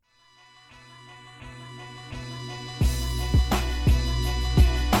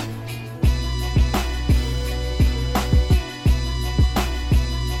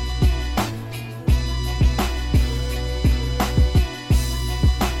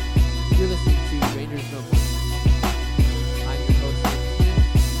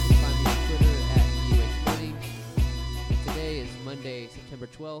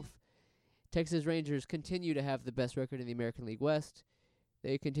Texas Rangers continue to have the best record in the American League West.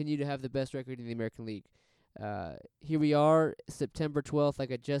 They continue to have the best record in the American League. Here we are, September 12th,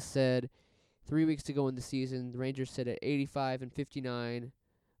 like I just said, 3 weeks to go in the season. The Rangers sit at 85-59,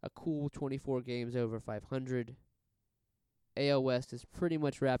 a cool 24 games over 500. AL West is pretty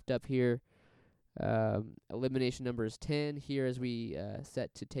much wrapped up here. Elimination number is 10 here as we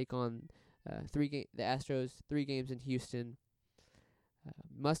set to take on the Astros, 3 games in Houston.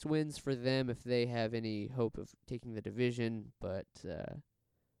 Must wins for them if they have any hope of taking the division, but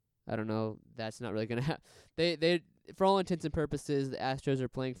I don't know. That's not really gonna happen. They for all intents and purposes, the Astros are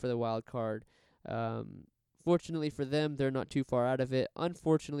playing for the wild card. Fortunately for them, they're not too far out of it.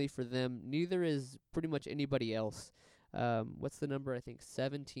 Unfortunately for them, neither is pretty much anybody else. What's the number? I think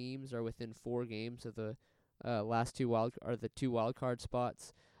 7 teams are within 4 games of the last two wild card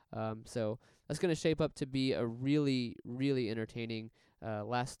spots. So that's going to shape up to be a really, really entertaining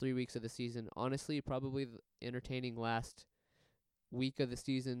last 3 weeks of the season. Honestly, probably entertaining last week of the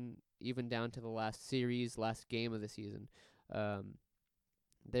season, even down to the last game of the season.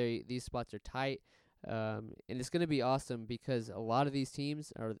 These spots are tight, and it's going to be awesome because a lot of these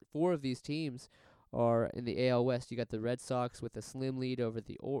teams, or 4 of these teams, are in the AL West. You got the Red Sox with a slim lead over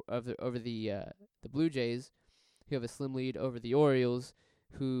the Blue Jays, who have a slim lead over the Orioles,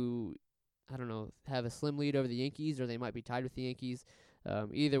 who I don't know have a slim lead over the Yankees, or they might be tied with the Yankees.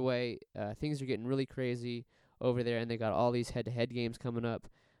 Either way, things are getting really crazy over there, and they got all these head-to-head games coming up.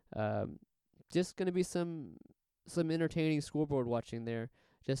 Just gonna be some entertaining scoreboard watching there,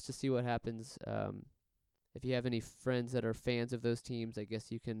 just to see what happens. If you have any friends that are fans of those teams, I guess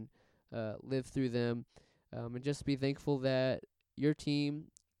you can live through them, and just be thankful that your team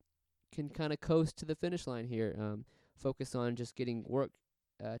can kind of coast to the finish line here. Focus on just getting work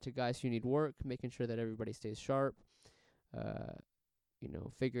to guys who need work, making sure that everybody stays sharp,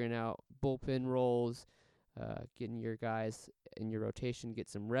 figuring out bullpen roles, getting your guys in your rotation, get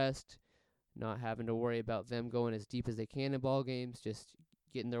some rest, not having to worry about them going as deep as they can in ball games, just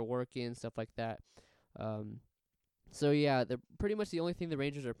getting their work in, stuff like that. So yeah, pretty much the only thing the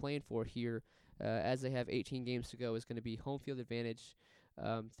Rangers are playing for here, as they have 18 games to go, is going to be home field advantage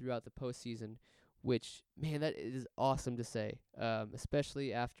throughout the postseason, which, man, that is awesome to say,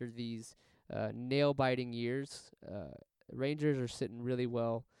 especially after these nail-biting years. Rangers are sitting really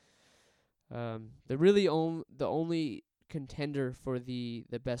well. They're really the only contender for the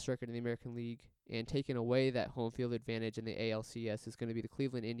best record in the American League, and taking away that home field advantage in the ALCS is going to be the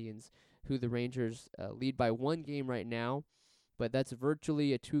Cleveland Indians, who the Rangers lead by 1 game right now, but that's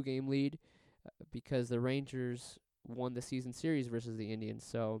virtually a 2-game lead because the Rangers won the season series versus the Indians.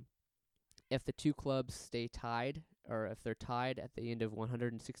 So if the two clubs stay tied, or if they're tied at the end of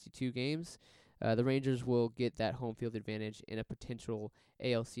 162 games, the Rangers will get that home field advantage in a potential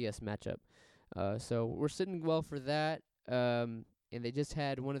ALCS matchup. So we're sitting well for that. And they just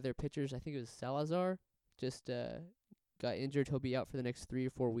had one of their pitchers, I think it was Salazar, just got injured. He'll be out for the next 3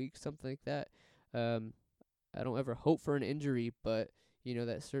 or 4 weeks, something like that. I don't ever hope for an injury, but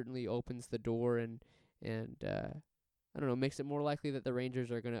that certainly opens the door and I don't know, makes it more likely that the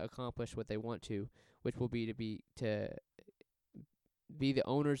Rangers are going to accomplish what they want to, which will be to be the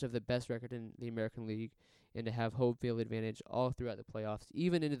owners of the best record in the American League, and to have home field advantage all throughout the playoffs,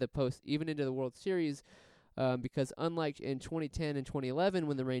 even into the World Series. Because unlike in 2010 and 2011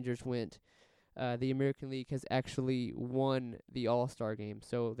 when the Rangers went, the American League has actually won the All-Star game.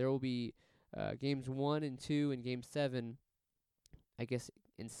 So there will be games 1 and 2 and game 7, I guess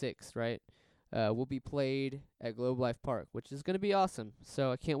in 6, right? Will be played at Globe Life Park, which is going to be awesome.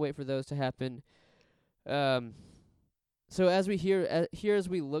 So I can't wait for those to happen. So as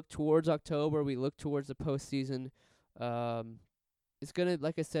we look towards October, we look towards the postseason. It's going to,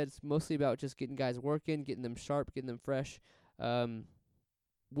 like I said, it's mostly about just getting guys working, getting them sharp, getting them fresh,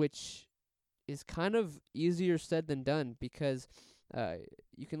 which is kind of easier said than done, because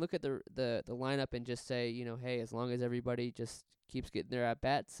you can look at the lineup and just say, hey, as long as everybody just keeps getting their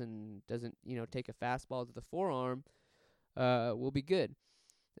at-bats and doesn't, take a fastball to the forearm, we'll be good.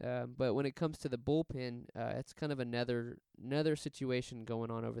 But when it comes to the bullpen, it's kind of another situation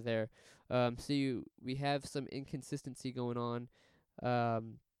going on over there. So we have some inconsistency going on.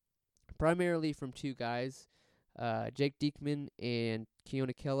 Primarily from 2 guys, Jake Diekman and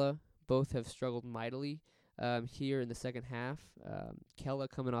Keone Kela. Both have struggled mightily here in the second half. Kela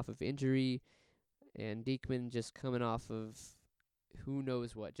coming off of injury, and Diekman just coming off of who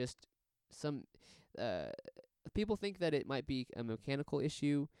knows what. Just some people think that it might be a mechanical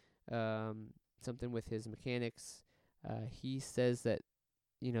issue, something with his mechanics. He says that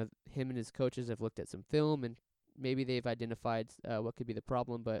him and his coaches have looked at some film, and maybe they've identified what could be the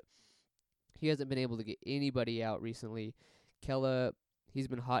problem, but he hasn't been able to get anybody out recently. Kella, he's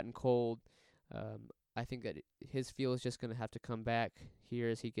been hot and cold. I think that his feel is just going to have to come back here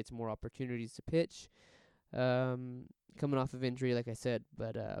as he gets more opportunities to pitch. Coming off of injury, like I said,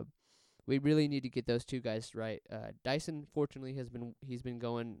 but we really need to get those two guys right. Dyson, fortunately, he's been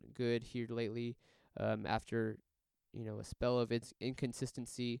going good here lately. After a spell of its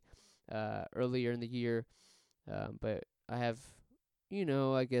inconsistency earlier in the year, but I have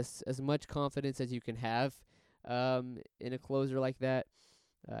I guess as much confidence as you can have in a closer like that.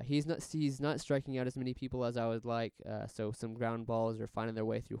 He's not striking out as many people as I would like. So some ground balls are finding their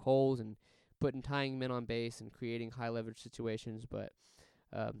way through holes and tying men on base and creating high leverage situations. But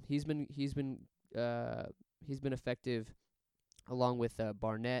he's been effective along with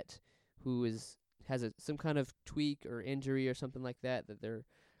Barnett, who has some kind of tweak or injury or something like that they're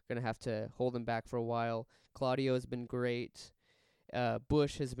gonna have to hold him back for a while. Claudio has been great.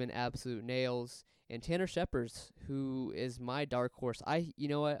 Bush has been absolute nails. And Tanner Scheppers, who is my dark horse. You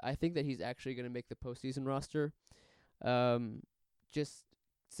know what? I think that he's actually going to make the postseason roster. Just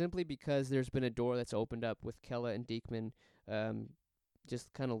simply because there's been a door that's opened up with Kella and Diekman,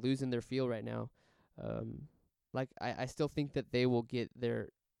 just kind of losing their feel right now. I still think that they will get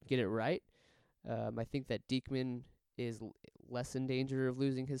it right. I think that Diekman is less in danger of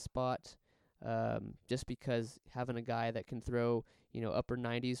losing his spot, just because having a guy that can throw upper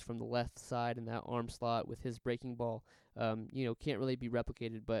 90s from the left side in that arm slot with his breaking ball, can't really be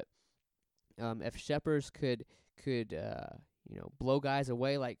replicated. But if Scheppers could blow guys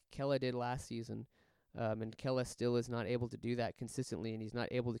away like Kella did last season, and Kella still is not able to do that consistently, and he's not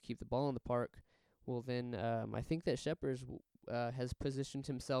able to keep the ball in the park, well then I think that Scheppers has positioned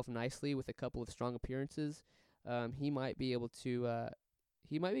himself nicely with a couple of strong appearances. He might be able to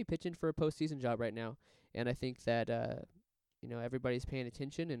he might be pitching for a postseason job right now, and I think that everybody's paying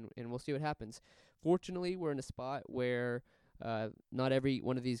attention, and we'll see what happens. Fortunately, we're in a spot where not every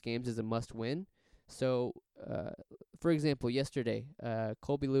one of these games is a must-win. So, for example, yesterday,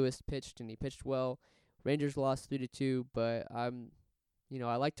 Colby Lewis pitched, and he pitched well. Rangers lost 3-2, but I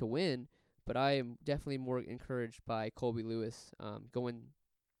like to win, but I am definitely more encouraged by Colby Lewis going,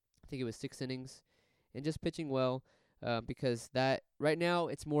 I think it was 6 innings, and just pitching well. Because that right now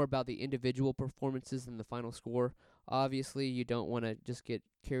it's more about the individual performances than the final score. Obviously, you don't want to just get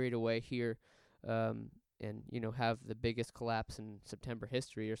carried away here, and have the biggest collapse in September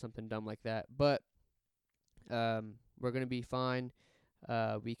history or something dumb like that. But we're gonna be fine.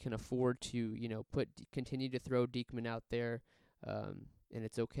 We can afford to continue to throw Diekman out there, and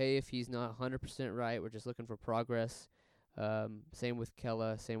it's okay if he's not 100% right. We're just looking for progress. Same with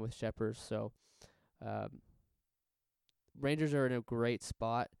Kella, same with Scheppers. So. Rangers are in a great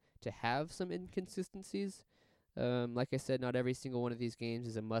spot to have some inconsistencies. Like I said, not every single one of these games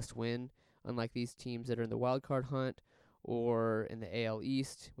is a must-win, unlike these teams that are in the wild card hunt or in the AL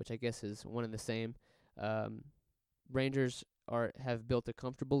East, which I guess is one and the same. Rangers have built a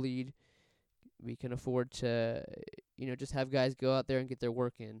comfortable lead. We can afford to, just have guys go out there and get their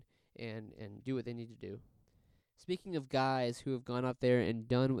work in and do what they need to do. Speaking of guys who have gone out there and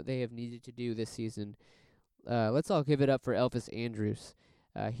done what they have needed to do this season, let's all give it up for Elvis Andrus.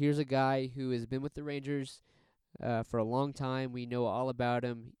 Here's a guy who has been with the Rangers for a long time. We know all about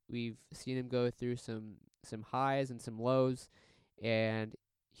him. We've seen him go through some highs and some lows, and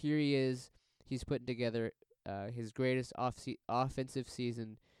here he is. He's putting together his greatest offensive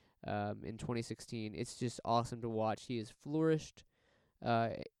season in 2016. It's just awesome to watch. He has flourished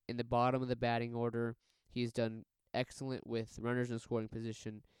in the bottom of the batting order. He's done excellent with runners in scoring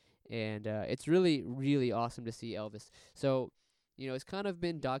position. And it's really, really awesome to see Elvis. So, it's kind of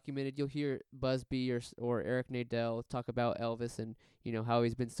been documented. You'll hear Busby or Eric Nadel talk about Elvis and, how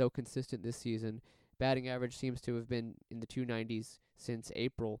he's been so consistent this season. Batting average seems to have been in the 290s since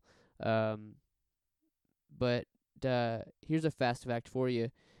April. But here's a fast fact for you.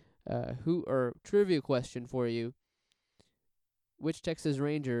 Trivia question for you. Which Texas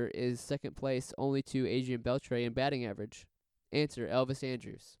Ranger is second place only to Adrian Beltre in batting average? Answer, Elvis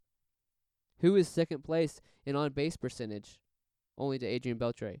Andrus. Who is second place in on-base percentage? Only to Adrian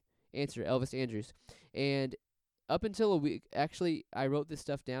Beltre. Answer, Elvis Andrus. And up until a week, actually, I wrote this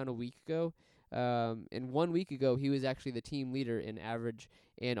stuff down a week ago, and 1 week ago, he was actually the team leader in average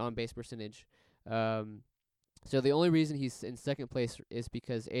and on-base percentage. So the only reason he's in second place is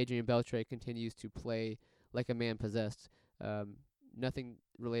because Adrian Beltre continues to play like a man possessed. Nothing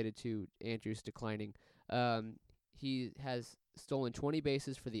related to Andrus declining. He has stolen 20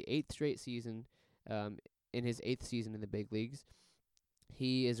 bases for the 8th straight season, in his 8th season in the big leagues.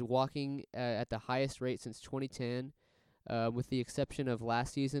 He is walking at the highest rate since 2010. With the exception of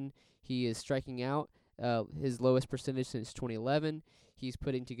last season, He is striking out, his lowest percentage since 2011. He's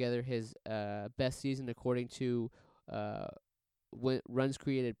putting together his best season according to uh, runs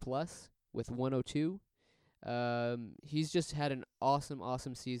created plus with 102. He's just had an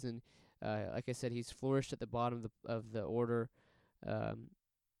awesome season. Like I said, he's flourished at the bottom of the order. Um,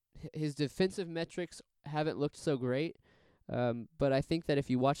 his defensive metrics haven't looked so great, but I think that if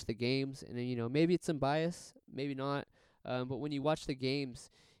you watch the games, and maybe it's some bias, maybe not, but when you watch the games,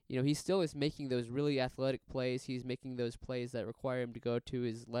 he still is making those really athletic plays. He's making those plays that require him to go to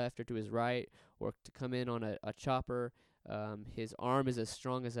his left or to his right or to come in on a chopper. His arm is as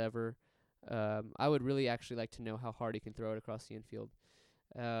strong as ever. I would really actually like to know how hard he can throw it across the infield.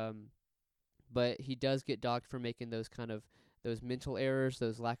 But he does get docked for making those mental errors,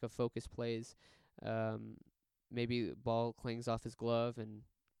 those lack of focus plays. Maybe the ball clings off his glove, and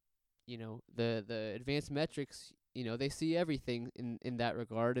the advanced metrics, they see everything in that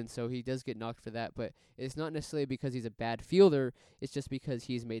regard, and so he does get knocked for that. But it's not necessarily because he's a bad fielder; it's just because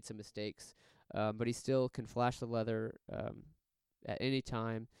he's made some mistakes. But he still can flash the leather at any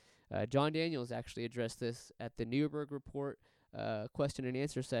time. John Daniels actually addressed this at the Newberg Report question and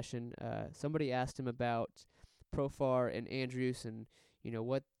answer session. Somebody asked him about Profar and Andrus, and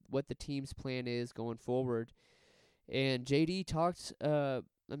what the team's plan is going forward. And JD talked.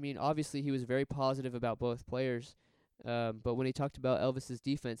 Obviously he was very positive about both players. But when he talked about Elvis's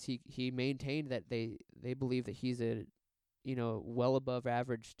defense, he maintained that they believe that he's a well above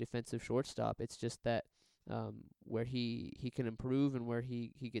average defensive shortstop. It's just that where he can improve and where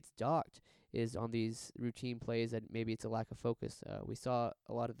he gets docked is on these routine plays that maybe it's a lack of focus. We saw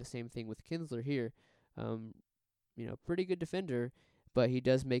a lot of the same thing with Kinsler here. Pretty good defender, but he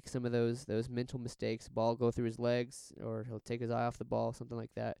does make some of those mental mistakes. Ball go through his legs, or he'll take his eye off the ball, something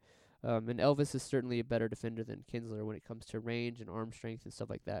like that. And Elvis is certainly a better defender than Kinsler when it comes to range and arm strength and stuff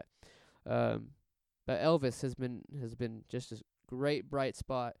like that. But Elvis has been just a great bright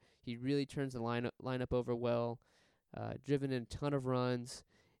spot. He really turns the lineup over well, driven in a ton of runs,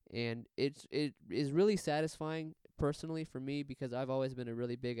 and it is really satisfying personally for me because I've always been a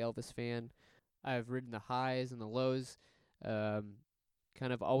really big Elvis fan. I've ridden the highs and the lows,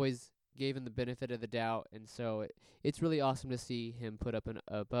 kind of always gave him the benefit of the doubt, and so it's really awesome to see him put up an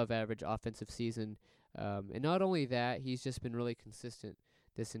above-average offensive season. And not only that, he's just been really consistent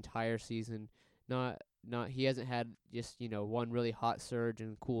this entire season. He hasn't had just one really hot surge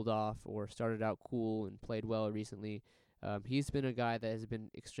and cooled off, or started out cool and played well recently. He's been a guy that has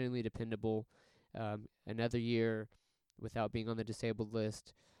been extremely dependable. Another year without being on the disabled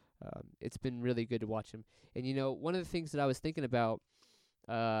list. It's been really good to watch him. And one of the things that I was thinking about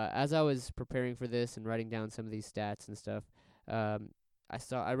as I was preparing for this and writing down some of these stats and stuff,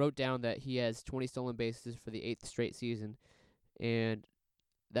 I wrote down that he has 20 stolen bases for the 8th straight season, and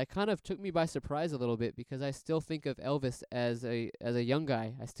that kind of took me by surprise a little bit because I still think of Elvis as a young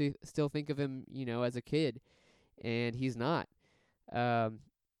guy. I still think of him, as a kid, and he's not.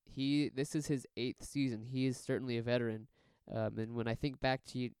 This is his 8th season. He is certainly a veteran. And when I think back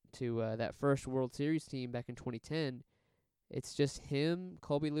to that first World Series team back in 2010, it's just him,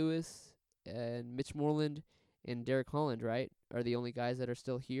 Colby Lewis, and Mitch Moreland, and Derek Holland, right, are the only guys that are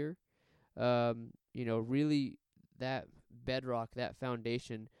still here. Really that bedrock, that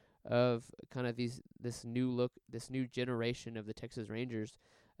foundation of kind of this new generation of the Texas Rangers.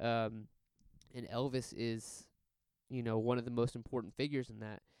 And Elvis is, one of the most important figures in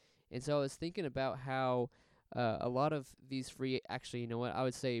that. And so I was thinking about how a lot of these I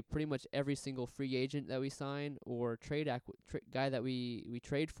would say pretty much every single free agent that we sign or guy that we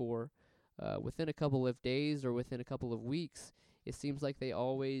trade for, within a couple of days or within a couple of weeks, it seems like they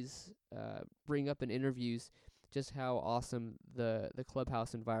always bring up in interviews just how awesome the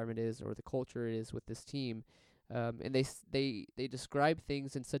clubhouse environment is, or the culture is with this team. And they describe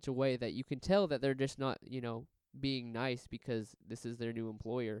things in such a way that you can tell that they're just not, being nice because this is their new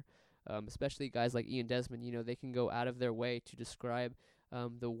employer. Especially guys like Ian Desmond, they can go out of their way to describe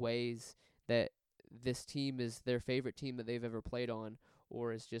the ways that this team is their favorite team that they've ever played on,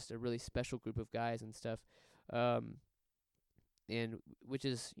 or is just a really special group of guys and stuff. And which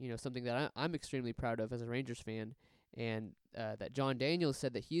is, something that I'm extremely proud of as a Rangers fan, and that John Daniels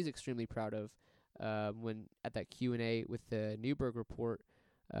said that he's extremely proud of when at that Q&A with the Newberg Report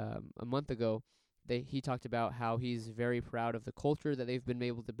a month ago. He talked about how he's very proud of the culture that they've been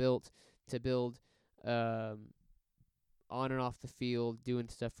able to build on and off the field, doing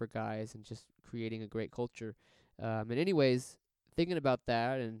stuff for guys and just creating a great culture. And anyways, thinking about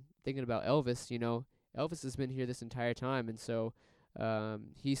that and thinking about Elvis, Elvis has been here this entire time, and so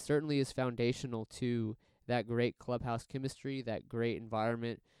he certainly is foundational to that great clubhouse chemistry, that great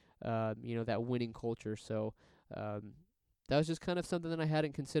environment. that winning culture. So that was just kind of something that I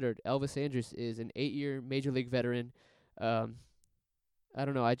hadn't considered. Elvis Andrus is an 8-year Major League veteran. I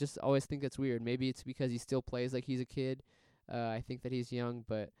don't know. I just always think that's weird. Maybe it's because he still plays like he's a kid. I think that he's young,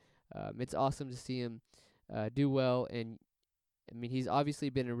 but it's awesome to see him do well. And, I mean, he's obviously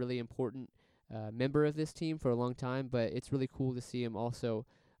been a really important member of this team for a long time, but it's really cool to see him also,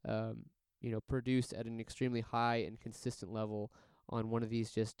 produce at an extremely high and consistent level on one of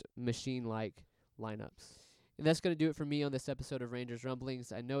these just machine-like lineups. And that's going to do it for me on this episode of Rangers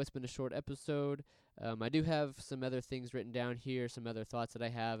Rumblings. I know it's been a short episode. I do have some other things written down here, some other thoughts that I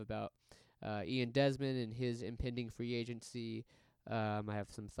have about Ian Desmond and his impending free agency. I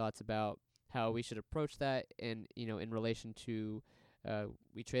have some thoughts about how we should approach that, and in relation to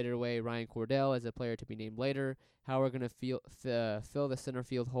we traded away Ryan Cordell as a player to be named later, how we're going to fill the center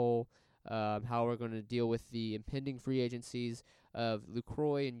field hole, how we're going to deal with the impending free agencies of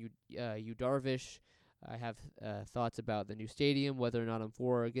Lucroy and Yu Darvish. I have thoughts about the new stadium, whether or not I'm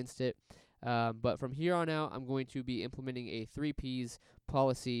for or against it. But from here on out, I'm going to be implementing a 3Ps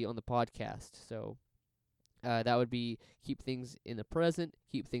policy on the podcast. So that would be keep things in the present,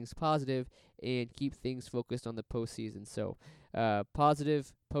 keep things positive, and keep things focused on the postseason. So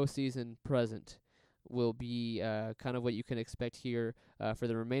positive, postseason, present will be kind of what you can expect here for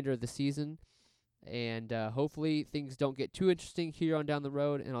the remainder of the season. And hopefully things don't get too interesting here on down the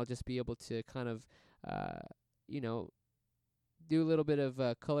road, and I'll just be able to kind of do a little bit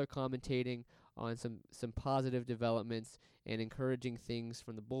of color commentating on some positive developments and encouraging things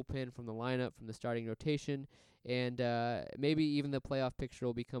from the bullpen, from the lineup, from the starting rotation, and maybe even the playoff picture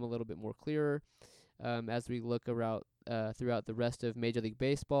will become a little bit more clearer as we look around throughout the rest of Major League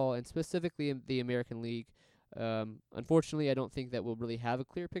Baseball, and specifically in the American League. Unfortunately, I don't think that we'll really have a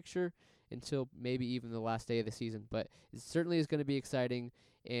clear picture until maybe even the last day of the season, but it certainly is going to be exciting,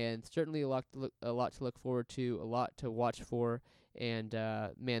 and certainly a lot to look forward to, a lot to watch for. And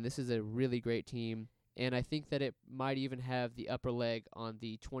man, this is a really great team, and I think that it might even have the upper leg on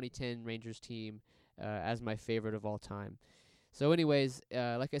the 2010 Rangers team as my favorite of all time. So anyways,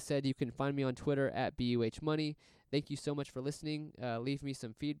 like I said, you can find me on Twitter at BUHMoney. Thank you so much for listening. Leave me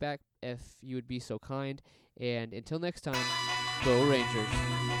some feedback if you would be so kind. And until next time, go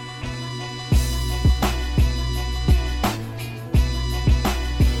Rangers.